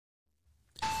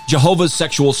Jehovah's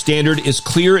sexual standard is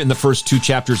clear in the first 2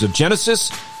 chapters of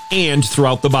Genesis and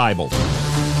throughout the Bible.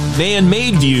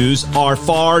 Man-made views are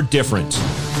far different.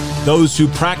 Those who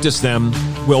practice them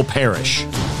will perish.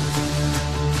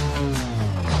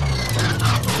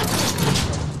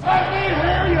 Let me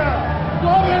hear you!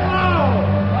 Going low!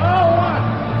 A1,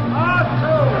 A2,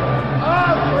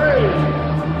 A3.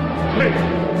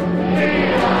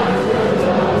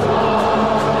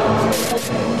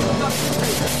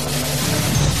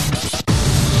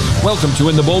 Welcome to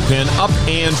In the Bullpen, Up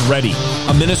and Ready,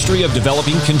 a ministry of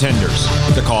developing contenders.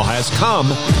 The call has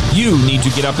come. You need to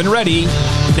get up and ready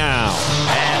now.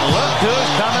 And look who's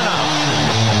coming up.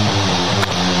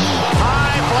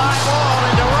 High fly ball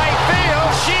into right field.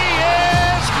 She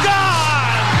is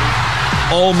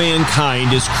gone! All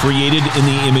mankind is created in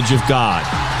the image of God.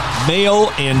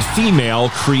 Male and female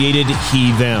created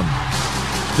he, them.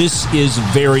 This is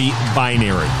very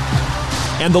binary.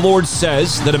 And the Lord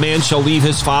says that a man shall leave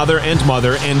his father and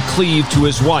mother and cleave to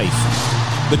his wife.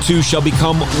 The two shall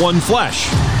become one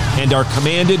flesh and are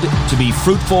commanded to be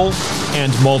fruitful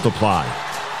and multiply.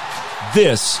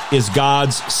 This is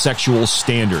God's sexual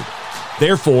standard.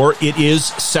 Therefore, it is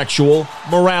sexual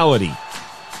morality.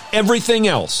 Everything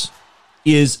else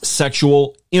is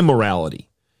sexual immorality.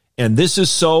 And this is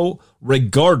so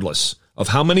regardless of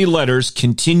how many letters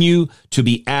continue to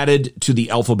be added to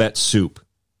the alphabet soup.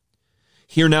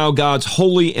 Hear now God's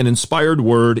holy and inspired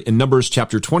word in Numbers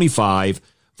chapter 25,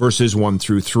 verses 1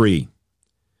 through 3.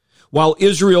 While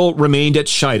Israel remained at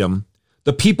Shittim,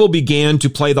 the people began to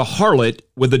play the harlot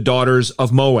with the daughters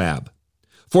of Moab.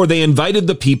 For they invited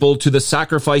the people to the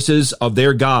sacrifices of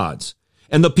their gods,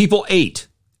 and the people ate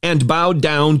and bowed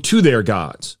down to their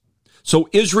gods. So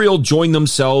Israel joined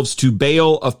themselves to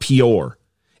Baal of Peor,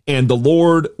 and the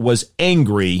Lord was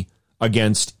angry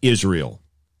against Israel.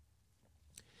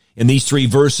 In these 3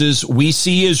 verses, we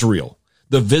see Israel,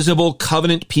 the visible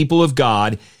covenant people of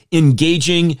God,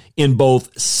 engaging in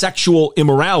both sexual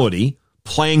immorality,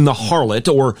 playing the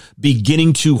harlot or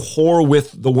beginning to whore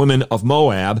with the women of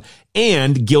Moab,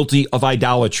 and guilty of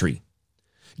idolatry.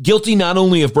 Guilty not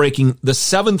only of breaking the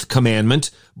 7th commandment,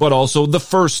 but also the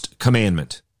 1st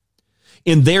commandment.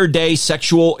 In their day,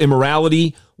 sexual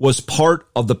immorality was part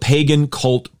of the pagan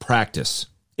cult practice.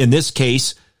 In this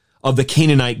case, of the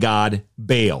Canaanite god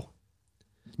Baal.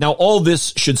 Now, all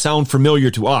this should sound familiar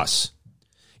to us.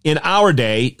 In our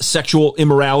day, sexual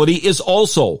immorality is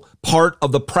also part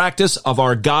of the practice of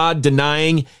our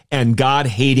God-denying and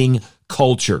God-hating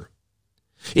culture.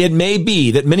 It may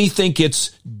be that many think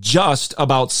it's just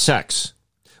about sex,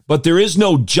 but there is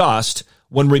no just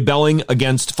when rebelling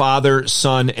against Father,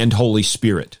 Son, and Holy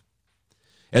Spirit.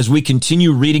 As we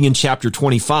continue reading in chapter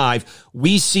 25,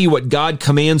 we see what God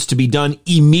commands to be done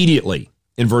immediately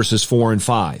in verses 4 and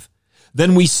 5.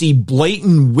 Then we see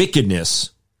blatant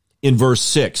wickedness in verse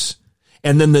 6.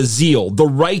 And then the zeal, the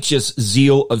righteous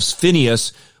zeal of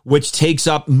Phinehas, which takes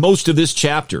up most of this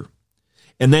chapter.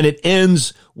 And then it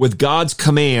ends with God's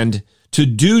command to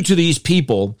do to these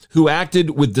people who acted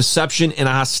with deception and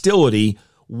hostility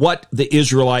what the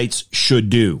Israelites should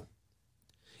do.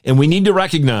 And we need to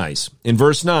recognize in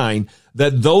verse 9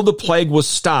 that though the plague was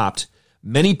stopped,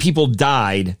 many people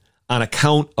died on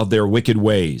account of their wicked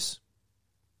ways.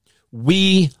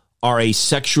 We are a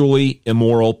sexually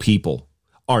immoral people,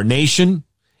 our nation,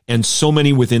 and so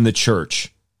many within the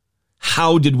church.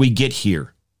 How did we get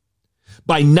here?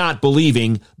 By not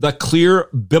believing the clear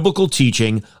biblical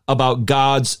teaching about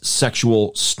God's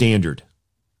sexual standard.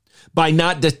 By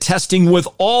not detesting with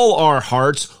all our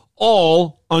hearts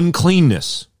all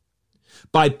uncleanness.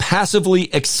 By passively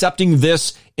accepting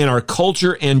this in our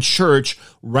culture and church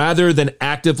rather than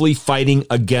actively fighting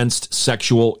against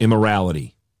sexual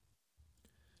immorality.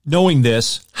 Knowing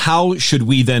this, how should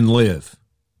we then live?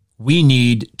 We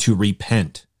need to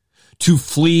repent, to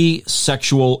flee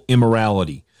sexual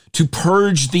immorality, to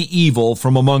purge the evil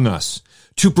from among us,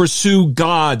 to pursue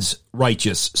God's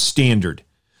righteous standard,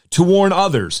 to warn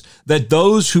others that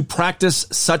those who practice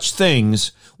such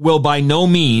things will by no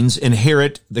means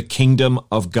inherit the kingdom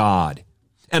of God.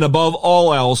 And above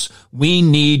all else, we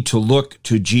need to look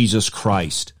to Jesus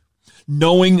Christ.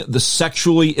 Knowing the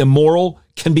sexually immoral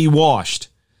can be washed,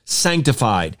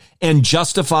 sanctified, and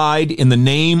justified in the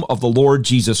name of the Lord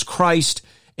Jesus Christ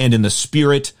and in the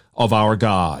Spirit of our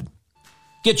God.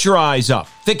 Get your eyes up,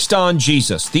 fixed on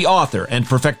Jesus, the author and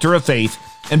perfecter of faith,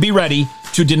 and be ready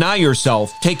to deny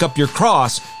yourself, take up your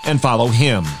cross, and follow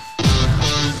him.